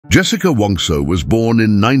Jessica Wongso was born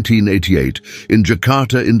in 1988 in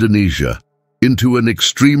Jakarta, Indonesia, into an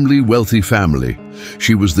extremely wealthy family.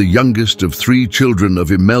 She was the youngest of 3 children of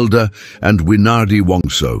Imelda and Winardi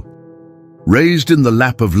Wongso. Raised in the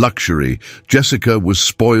lap of luxury, Jessica was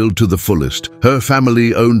spoiled to the fullest. Her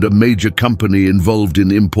family owned a major company involved in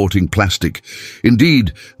importing plastic.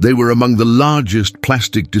 Indeed, they were among the largest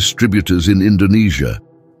plastic distributors in Indonesia.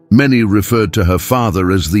 Many referred to her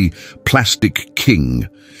father as the plastic king.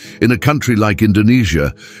 In a country like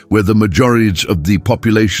Indonesia, where the majority of the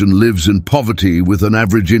population lives in poverty with an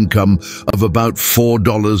average income of about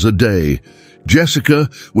 $4 a day, Jessica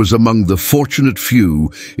was among the fortunate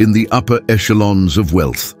few in the upper echelons of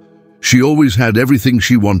wealth. She always had everything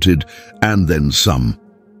she wanted, and then some.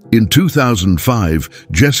 In 2005,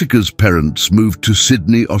 Jessica's parents moved to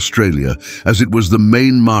Sydney, Australia, as it was the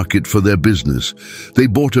main market for their business. They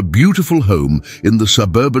bought a beautiful home in the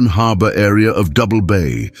suburban harbour area of Double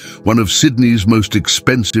Bay, one of Sydney's most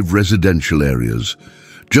expensive residential areas.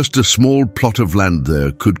 Just a small plot of land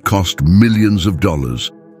there could cost millions of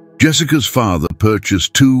dollars. Jessica's father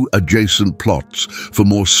purchased 2 adjacent plots for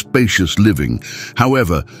more spacious living.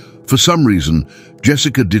 However, for some reason,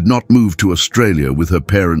 Jessica did not move to Australia with her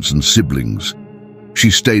parents and siblings.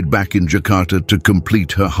 She stayed back in Jakarta to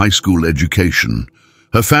complete her high school education.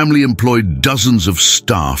 Her family employed dozens of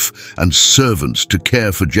staff and servants to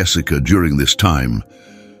care for Jessica during this time.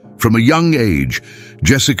 From a young age,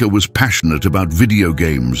 Jessica was passionate about video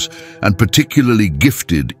games and particularly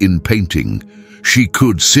gifted in painting. She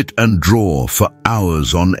could sit and draw for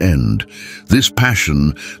hours on end. This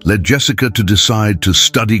passion led Jessica to decide to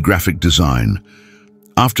study graphic design.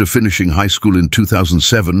 After finishing high school in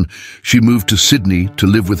 2007, she moved to Sydney to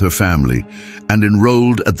live with her family and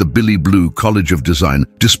enrolled at the Billy Blue College of Design.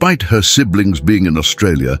 Despite her siblings being in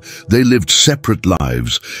Australia, they lived separate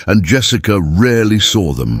lives, and Jessica rarely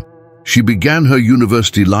saw them. She began her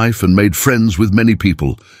university life and made friends with many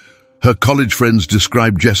people. Her college friends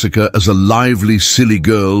described Jessica as a lively, silly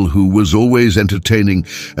girl who was always entertaining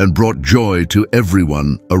and brought joy to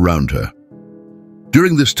everyone around her.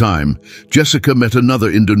 During this time, Jessica met another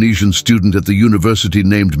Indonesian student at the university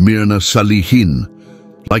named Myrna Salihin.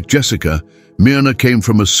 Like Jessica, Myrna came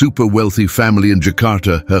from a super wealthy family in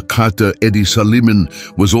Jakarta. Her kata Edi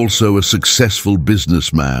Salimin was also a successful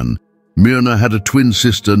businessman. Myrna had a twin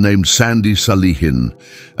sister named Sandy Salihin,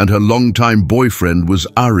 and her longtime boyfriend was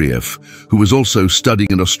Arif, who was also studying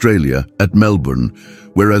in Australia at Melbourne,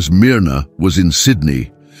 whereas Myrna was in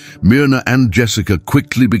Sydney. Myrna and Jessica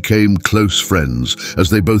quickly became close friends, as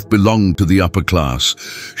they both belonged to the upper class,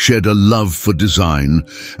 shared a love for design,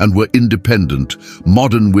 and were independent,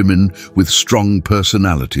 modern women with strong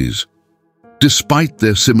personalities. Despite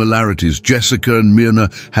their similarities, Jessica and Myrna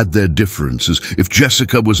had their differences. If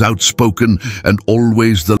Jessica was outspoken and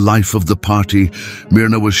always the life of the party,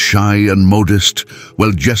 Myrna was shy and modest.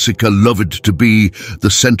 While Jessica loved to be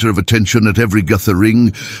the center of attention at every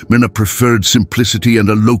gathering, Myrna preferred simplicity and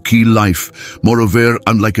a low-key life. Moreover,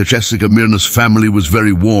 unlike Jessica, Myrna's family was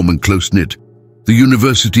very warm and close-knit. The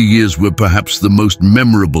university years were perhaps the most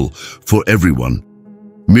memorable for everyone.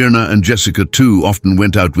 Myrna and Jessica too often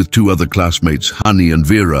went out with 2 other classmates, Hani and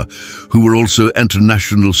Vera, who were also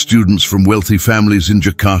international students from wealthy families in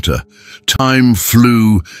Jakarta. Time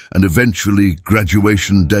flew, and eventually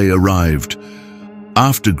graduation day arrived.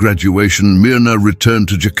 After graduation, Myrna returned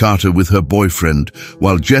to Jakarta with her boyfriend,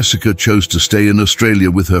 while Jessica chose to stay in Australia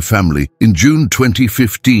with her family. In June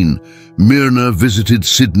 2015, Myrna visited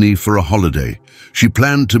Sydney for a holiday. She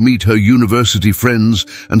planned to meet her university friends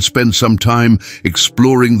and spend some time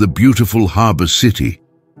exploring the beautiful harbour city.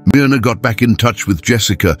 Myrna got back in touch with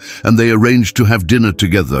Jessica, and they arranged to have dinner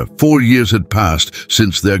together. 4 years had passed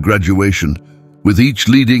since their graduation, with each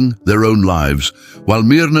leading their own lives. While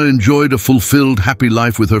Myrna enjoyed a fulfilled, happy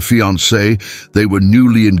life with her fiancé, they were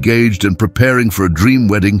newly engaged and preparing for a dream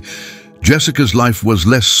wedding. Jessica's life was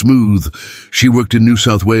less smooth. She worked in New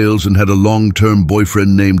South Wales and had a long-term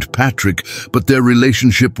boyfriend named Patrick, but their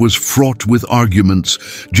relationship was fraught with arguments.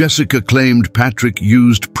 Jessica claimed Patrick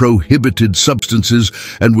used prohibited substances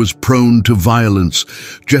and was prone to violence.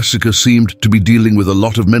 Jessica seemed to be dealing with a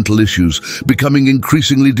lot of mental issues, becoming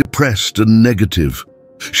increasingly depressed and negative.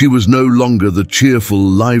 She was no longer the cheerful,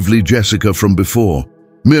 lively Jessica from before.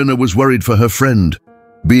 Myrna was worried for her friend.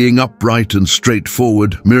 Being upright and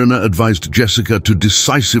straightforward, Myrna advised Jessica to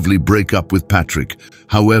decisively break up with Patrick.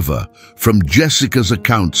 However, from Jessica's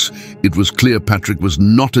accounts, it was clear Patrick was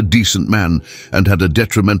not a decent man and had a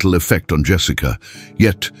detrimental effect on Jessica.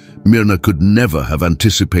 Yet, Myrna could never have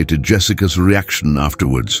anticipated Jessica's reaction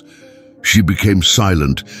afterwards. She became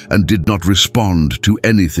silent and did not respond to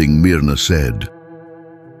anything Myrna said.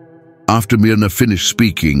 After Myrna finished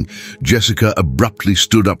speaking, Jessica abruptly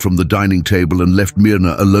stood up from the dining table and left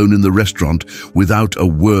Myrna alone in the restaurant without a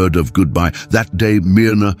word of goodbye. That day,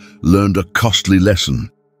 Myrna learned a costly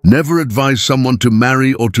lesson. Never advise someone to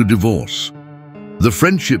marry or to divorce. The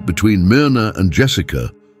friendship between Myrna and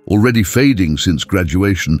Jessica, already fading since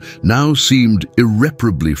graduation, now seemed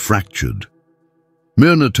irreparably fractured.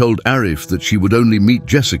 Myrna told Arif that she would only meet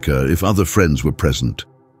Jessica if other friends were present.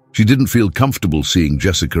 She didn't feel comfortable seeing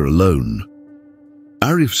Jessica alone.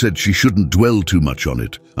 Arif said she shouldn't dwell too much on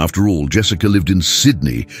it. After all, Jessica lived in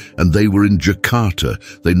Sydney and they were in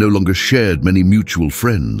Jakarta. They no longer shared many mutual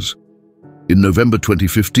friends. In November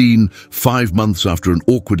 2015, 5 months after an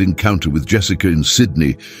awkward encounter with Jessica in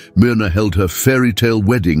Sydney, Myrna held her fairy tale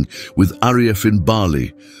wedding with Arif in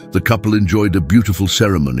Bali. The couple enjoyed a beautiful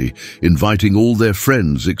ceremony, inviting all their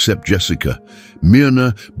friends except Jessica.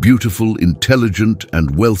 Myrna, beautiful, intelligent,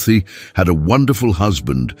 and wealthy, had a wonderful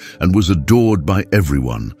husband and was adored by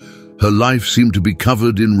everyone. Her life seemed to be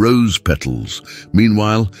covered in rose petals.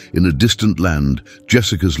 Meanwhile, in a distant land,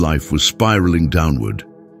 Jessica's life was spiraling downward.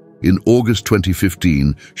 In August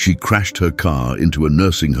 2015, she crashed her car into a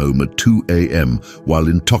nursing home at 2 a.m. while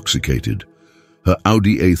intoxicated. Her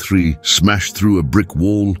Audi A3 smashed through a brick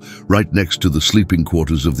wall right next to the sleeping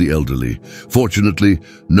quarters of the elderly. Fortunately,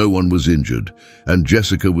 no one was injured, and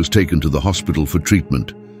Jessica was taken to the hospital for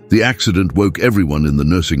treatment. The accident woke everyone in the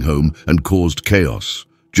nursing home and caused chaos.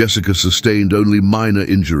 Jessica sustained only minor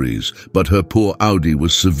injuries, but her poor Audi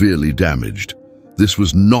was severely damaged. This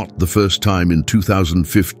was not the first time in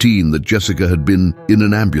 2015 that Jessica had been in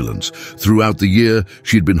an ambulance. Throughout the year,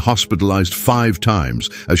 she'd been hospitalized 5 times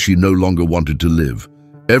as she no longer wanted to live.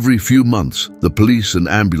 Every few months, the police and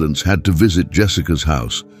ambulance had to visit Jessica's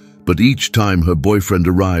house, but each time her boyfriend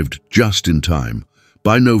arrived just in time.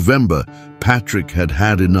 By November, Patrick had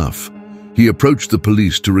had enough. He approached the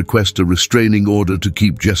police to request a restraining order to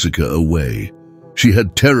keep Jessica away. She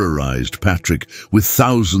had terrorized Patrick with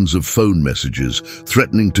thousands of phone messages,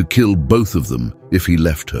 threatening to kill both of them if he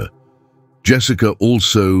left her. Jessica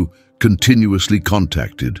also continuously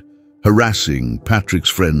contacted, harassing Patrick's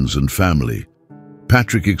friends and family.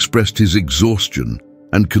 Patrick expressed his exhaustion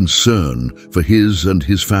and concern for his and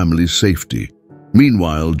his family's safety.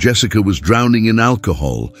 Meanwhile, Jessica was drowning in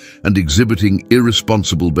alcohol and exhibiting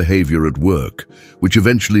irresponsible behavior at work, which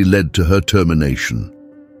eventually led to her termination.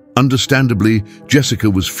 Understandably, Jessica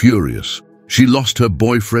was furious. She lost her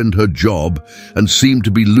boyfriend, her job, and seemed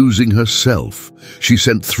to be losing herself. She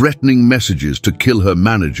sent threatening messages to kill her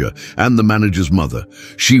manager and the manager's mother.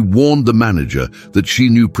 She warned the manager that she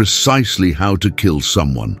knew precisely how to kill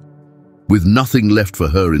someone. With nothing left for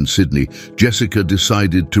her in Sydney, Jessica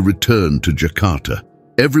decided to return to Jakarta.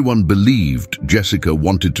 Everyone believed Jessica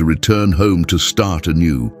wanted to return home to start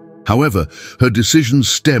anew. However, her decision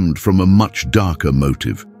stemmed from a much darker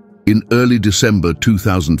motive. In early December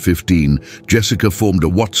 2015, Jessica formed a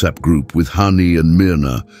WhatsApp group with Hani and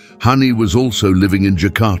Myrna. Hani was also living in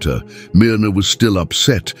Jakarta. Myrna was still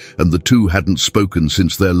upset, and the two hadn't spoken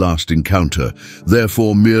since their last encounter.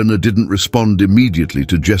 Therefore, Myrna didn't respond immediately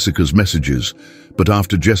to Jessica's messages. But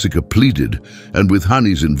after Jessica pleaded, and with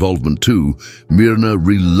Hani's involvement too, Myrna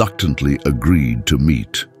reluctantly agreed to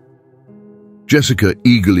meet. Jessica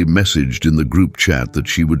eagerly messaged in the group chat that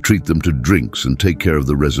she would treat them to drinks and take care of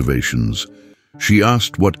the reservations. She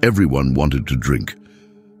asked what everyone wanted to drink.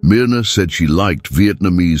 Myrna said she liked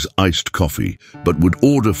Vietnamese iced coffee, but would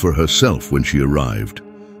order for herself when she arrived.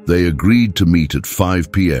 They agreed to meet at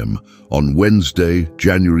 5 p.m. on Wednesday,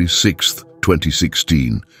 January 6,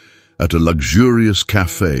 2016, at a luxurious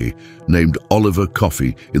cafe named Oliver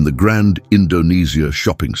Coffee in the Grand Indonesia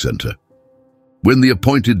shopping center. When the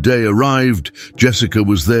appointed day arrived, Jessica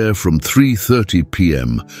was there from 3:30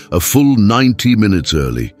 p.m., a full 90 minutes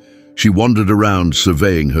early. She wandered around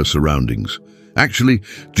surveying her surroundings. Actually,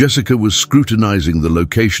 Jessica was scrutinizing the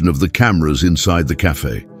location of the cameras inside the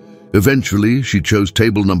cafe. Eventually, she chose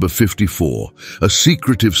table number 54, a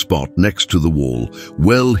secretive spot next to the wall,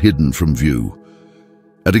 well hidden from view.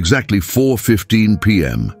 At exactly 4:15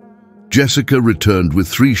 p.m., Jessica returned with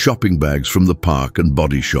 3 shopping bags from the park and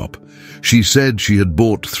body shop. She said she had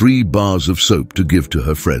bought 3 bars of soap to give to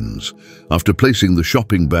her friends. After placing the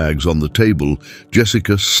shopping bags on the table,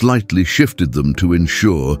 Jessica slightly shifted them to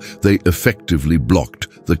ensure they effectively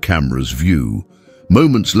blocked the camera's view.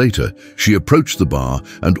 Moments later, she approached the bar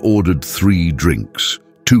and ordered 3 drinks,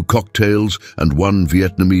 2 cocktails and 1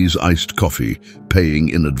 Vietnamese iced coffee, paying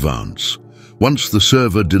in advance. Once the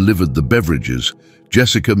server delivered the beverages,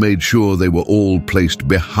 Jessica made sure they were all placed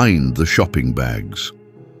behind the shopping bags.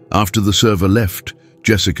 After the server left,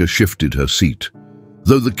 Jessica shifted her seat.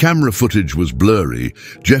 Though the camera footage was blurry,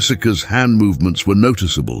 Jessica's hand movements were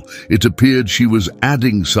noticeable. It appeared she was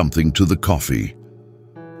adding something to the coffee.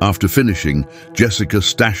 After finishing, Jessica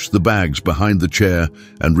stashed the bags behind the chair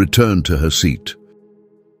and returned to her seat.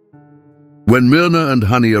 When Myrna and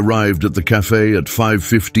Honey arrived at the cafe at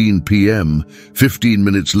 5:15 p.m., 15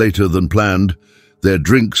 minutes later than planned, their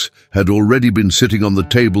drinks had already been sitting on the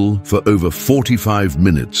table for over 45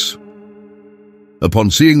 minutes. Upon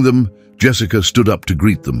seeing them, Jessica stood up to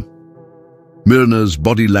greet them. Myrna's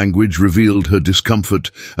body language revealed her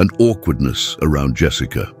discomfort and awkwardness around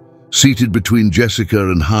Jessica. Seated between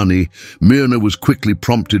Jessica and Honey, Myrna was quickly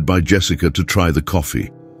prompted by Jessica to try the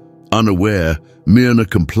coffee. Unaware, Myrna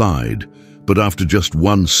complied, but after just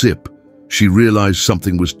one sip, she realized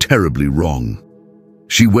something was terribly wrong.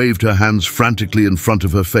 She waved her hands frantically in front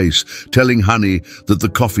of her face, telling Honey that the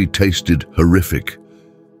coffee tasted horrific.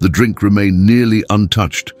 The drink remained nearly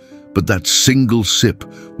untouched, but that single sip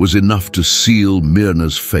was enough to seal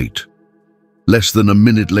Myrna's fate. Less than a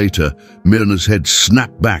minute later, Myrna's head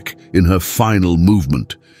snapped back in her final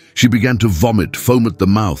movement. She began to vomit, foam at the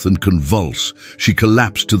mouth, and convulse. She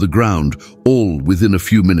collapsed to the ground, all within a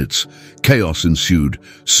few minutes. Chaos ensued.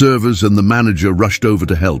 Servers and the manager rushed over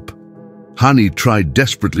to help. Honey tried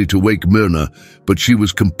desperately to wake Myrna, but she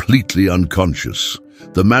was completely unconscious.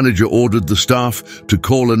 The manager ordered the staff to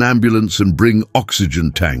call an ambulance and bring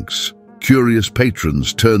oxygen tanks. Curious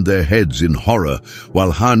patrons turned their heads in horror,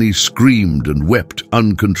 while Honey screamed and wept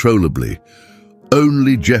uncontrollably.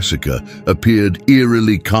 Only Jessica appeared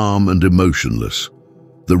eerily calm and emotionless.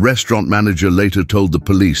 The restaurant manager later told the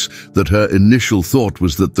police that her initial thought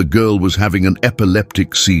was that the girl was having an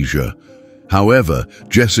epileptic seizure. However,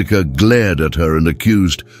 Jessica glared at her and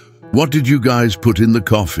accused, "What did you guys put in the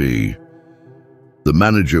coffee?" The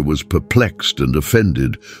manager was perplexed and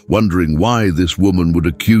offended, wondering why this woman would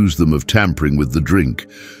accuse them of tampering with the drink.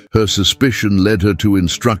 Her suspicion led her to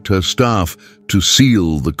instruct her staff to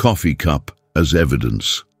seal the coffee cup as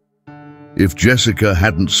evidence. If Jessica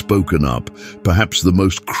hadn't spoken up, perhaps the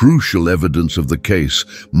most crucial evidence of the case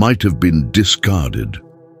might have been discarded.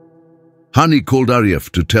 Honey called Arif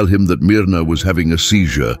to tell him that Myrna was having a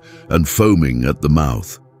seizure and foaming at the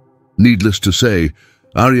mouth. Needless to say,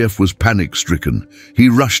 Arif was panic-stricken. He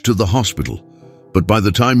rushed to the hospital, but by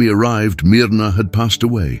the time he arrived, Myrna had passed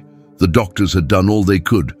away. The doctors had done all they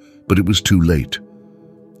could, but it was too late.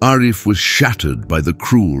 Arif was shattered by the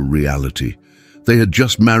cruel reality. They had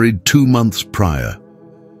just married 2 months prior.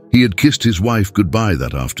 He had kissed his wife goodbye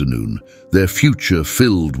that afternoon, their future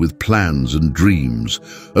filled with plans and dreams.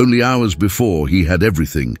 Only hours before he had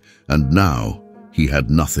everything, and now he had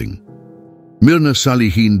nothing. Myrna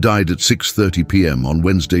Salihin died at 6:30 p.m. on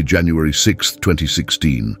Wednesday, January 6,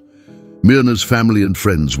 2016. Myrna's family and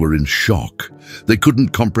friends were in shock. They couldn't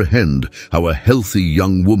comprehend how a healthy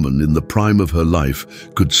young woman in the prime of her life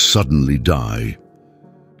could suddenly die.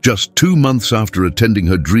 Just 2 months after attending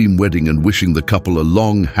her dream wedding and wishing the couple a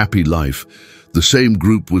long, happy life, the same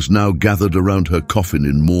group was now gathered around her coffin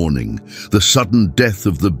in mourning. The sudden death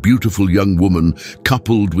of the beautiful young woman,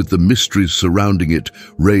 coupled with the mysteries surrounding it,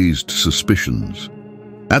 raised suspicions.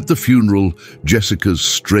 At the funeral, Jessica's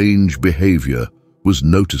strange behavior was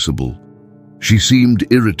noticeable. She seemed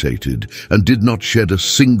irritated and did not shed a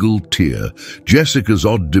single tear. Jessica's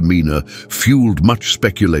odd demeanor fueled much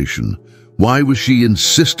speculation. Why was she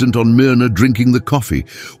insistent on Myrna drinking the coffee?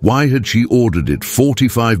 Why had she ordered it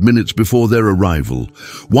 45 minutes before their arrival?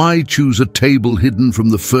 Why choose a table hidden from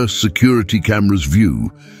the first security camera's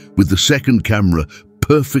view, with the second camera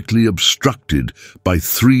perfectly obstructed by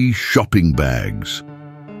 3 shopping bags?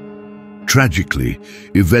 Tragically,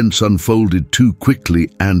 events unfolded too quickly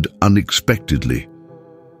and unexpectedly,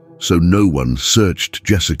 so no one searched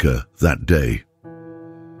Jessica that day.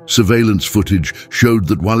 Surveillance footage showed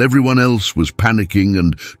that while everyone else was panicking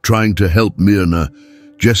and trying to help Myrna,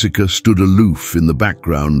 Jessica stood aloof in the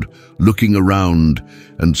background, looking around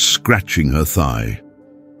and scratching her thigh.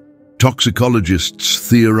 Toxicologists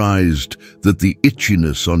theorized that the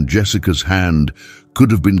itchiness on Jessica's hand could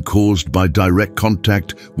have been caused by direct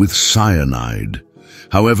contact with cyanide.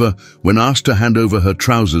 However, when asked to hand over her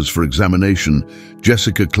trousers for examination,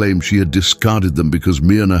 Jessica claimed she had discarded them because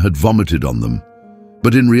Myrna had vomited on them.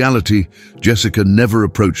 But in reality, Jessica never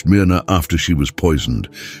approached Myrna after she was poisoned.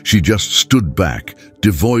 She just stood back,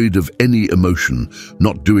 devoid of any emotion,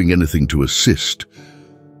 not doing anything to assist.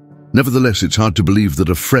 Nevertheless, it's hard to believe that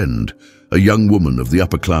a friend, a young woman of the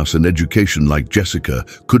upper class and education like Jessica,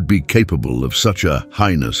 could be capable of such a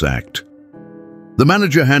heinous act. The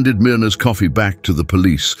manager handed Myrna's coffee back to the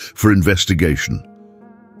police for investigation.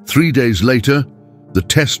 3 days later, the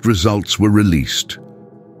test results were released.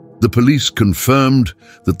 The police confirmed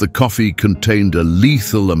that the coffee contained a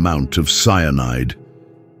lethal amount of cyanide.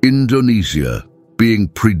 Indonesia, being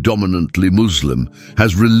predominantly Muslim,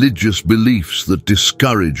 has religious beliefs that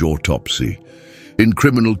discourage autopsy. In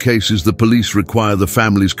criminal cases, the police require the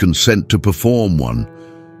family's consent to perform one.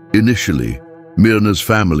 Initially, Myrna's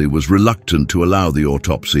family was reluctant to allow the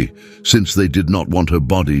autopsy, since they did not want her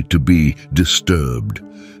body to be disturbed.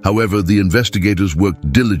 However, the investigators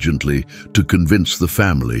worked diligently to convince the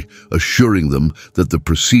family, assuring them that the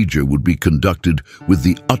procedure would be conducted with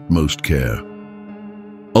the utmost care.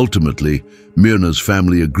 Ultimately, Myrna's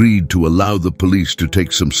family agreed to allow the police to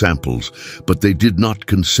take some samples, but they did not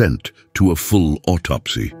consent to a full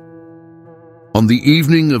autopsy. On the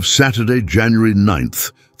evening of Saturday, January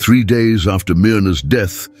 9th, 3 days after Myrna's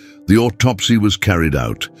death, the autopsy was carried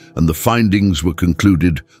out, and the findings were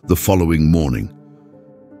concluded the following morning.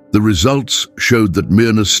 The results showed that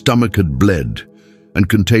Myrna's stomach had bled and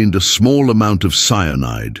contained a small amount of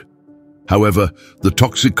cyanide. However, the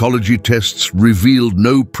toxicology tests revealed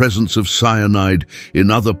no presence of cyanide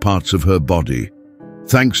in other parts of her body.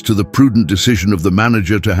 Thanks to the prudent decision of the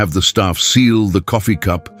manager to have the staff seal the coffee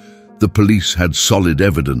cup, the police had solid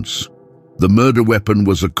evidence. The murder weapon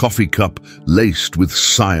was a coffee cup laced with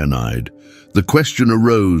cyanide. The question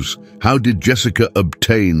arose, how did Jessica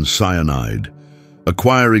obtain cyanide?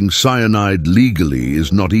 Acquiring cyanide legally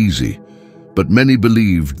is not easy, but many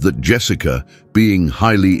believed that Jessica, being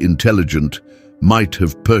highly intelligent, might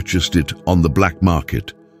have purchased it on the black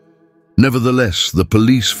market. Nevertheless, the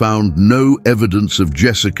police found no evidence of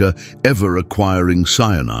Jessica ever acquiring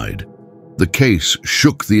cyanide. The case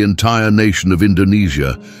shook the entire nation of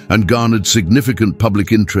Indonesia and garnered significant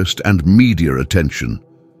public interest and media attention.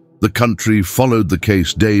 The country followed the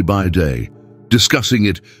case day by day, discussing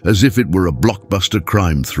it as if it were a blockbuster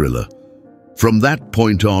crime thriller. From that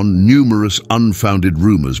point on, numerous unfounded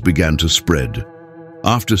rumors began to spread.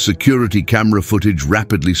 After security camera footage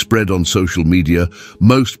rapidly spread on social media,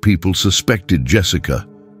 most people suspected Jessica.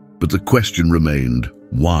 But the question remained,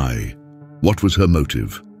 why? What was her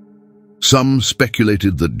motive? Some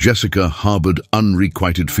speculated that Jessica harbored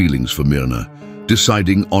unrequited feelings for Myrna,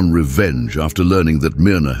 deciding on revenge after learning that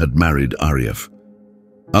Myrna had married Arif.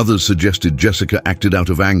 Others suggested Jessica acted out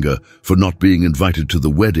of anger for not being invited to the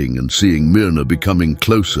wedding and seeing Myrna becoming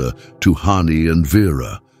closer to Hani and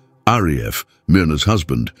Vera. Arif, Myrna's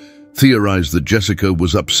husband, theorized that Jessica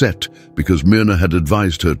was upset because Myrna had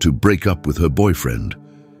advised her to break up with her boyfriend.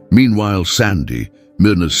 Meanwhile, Sandy,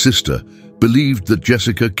 Myrna's sister, believed that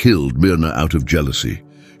Jessica killed Myrna out of jealousy.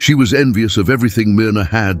 She was envious of everything Myrna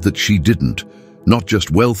had that she didn't, not just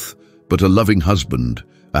wealth, but a loving husband,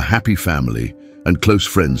 a happy family, and close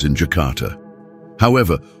friends in Jakarta.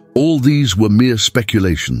 However, all these were mere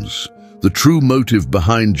speculations. The true motive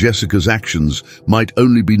behind Jessica's actions might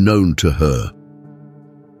only be known to her.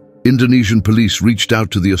 Indonesian police reached out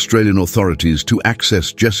to the Australian authorities to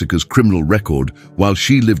access Jessica's criminal record while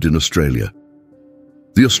she lived in Australia.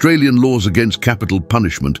 The Australian laws against capital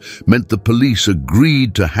punishment meant the police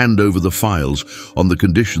agreed to hand over the files on the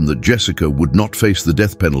condition that Jessica would not face the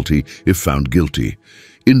death penalty if found guilty.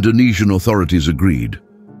 Indonesian authorities agreed.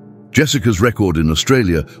 Jessica's record in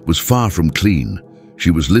Australia was far from clean.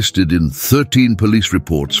 She was listed in 13 police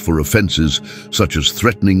reports for offences such as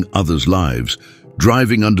threatening others' lives,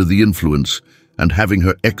 driving under the influence, and having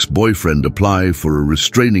her ex-boyfriend apply for a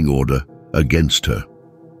restraining order against her.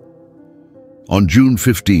 On June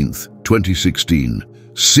 15, 2016,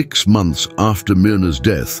 6 months after Myrna's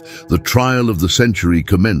death, the trial of the century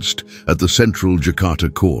commenced at the Central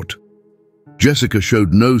Jakarta Court. Jessica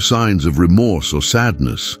showed no signs of remorse or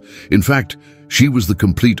sadness. In fact, she was the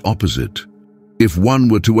complete opposite. If one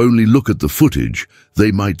were to only look at the footage,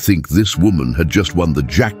 they might think this woman had just won the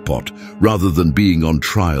jackpot rather than being on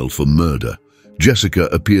trial for murder. Jessica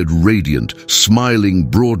appeared radiant, smiling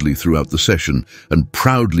broadly throughout the session and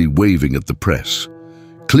proudly waving at the press.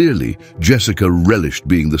 Clearly, Jessica relished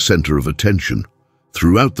being the center of attention.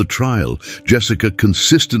 Throughout the trial, Jessica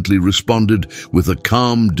consistently responded with a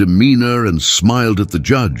calm demeanor and smiled at the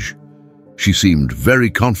judge. She seemed very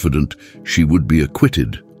confident she would be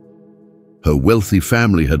acquitted. Her wealthy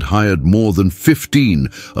family had hired more than 15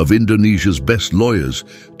 of Indonesia's best lawyers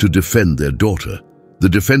to defend their daughter. The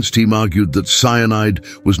defense team argued that cyanide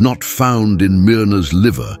was not found in Myrna's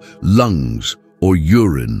liver, lungs, or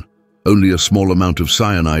urine. Only a small amount of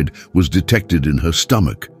cyanide was detected in her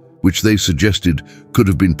stomach, which they suggested could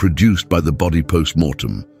have been produced by the body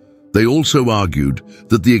post-mortem. They also argued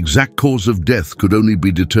that the exact cause of death could only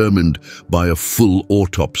be determined by a full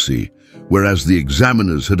autopsy, whereas the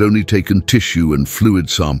examiners had only taken tissue and fluid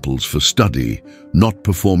samples for study, not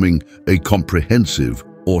performing a comprehensive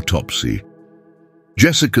autopsy.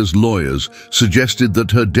 Jessica's lawyers suggested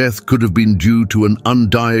that her death could have been due to an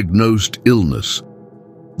undiagnosed illness.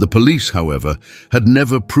 The police, however, had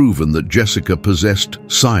never proven that Jessica possessed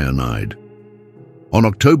cyanide. On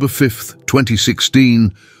October 5,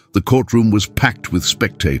 2016, the courtroom was packed with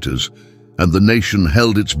spectators, and the nation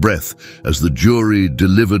held its breath as the jury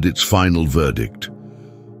delivered its final verdict.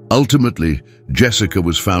 Ultimately, Jessica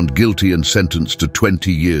was found guilty and sentenced to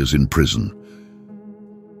 20 years in prison.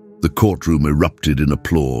 The courtroom erupted in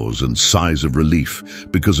applause and sighs of relief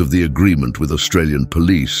because of the agreement with Australian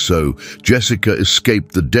police, so Jessica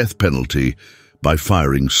escaped the death penalty by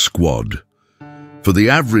firing squad. For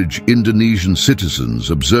the average Indonesian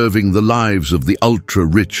citizens observing the lives of the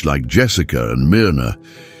ultra-rich like Jessica and Myrna,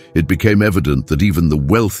 it became evident that even the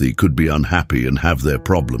wealthy could be unhappy and have their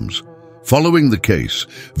problems. Following the case,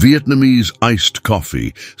 Vietnamese iced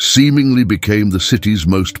coffee seemingly became the city's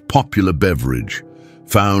most popular beverage,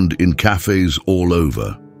 found in cafes all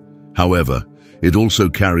over. However, it also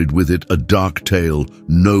carried with it a dark tale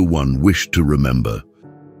no one wished to remember.